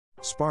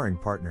Sparring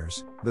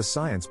partners, the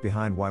science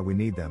behind why we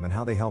need them and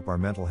how they help our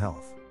mental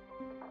health.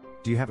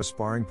 Do you have a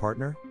sparring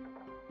partner?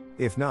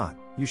 If not,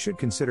 you should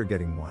consider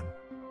getting one.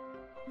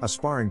 A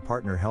sparring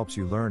partner helps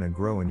you learn and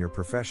grow in your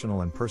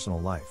professional and personal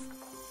life.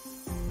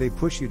 They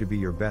push you to be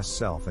your best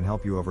self and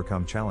help you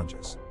overcome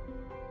challenges.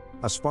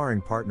 A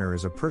sparring partner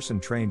is a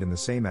person trained in the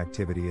same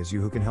activity as you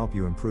who can help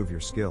you improve your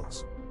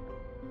skills.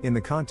 In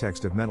the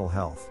context of mental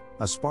health,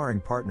 a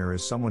sparring partner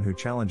is someone who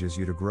challenges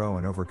you to grow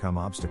and overcome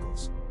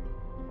obstacles.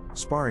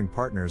 Sparring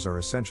partners are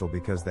essential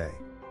because they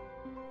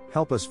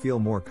help us feel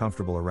more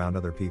comfortable around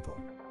other people,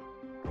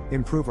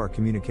 improve our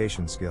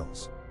communication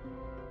skills,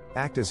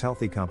 act as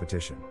healthy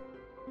competition,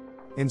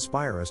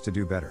 inspire us to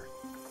do better.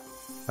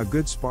 A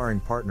good sparring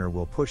partner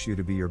will push you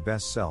to be your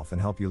best self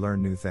and help you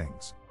learn new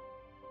things.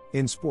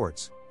 In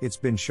sports, it's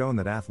been shown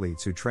that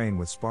athletes who train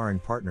with sparring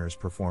partners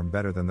perform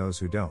better than those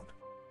who don't.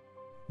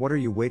 What are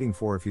you waiting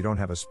for if you don't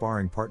have a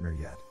sparring partner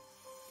yet?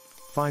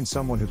 Find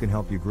someone who can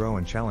help you grow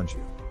and challenge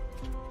you.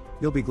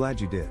 You'll be glad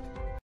you did.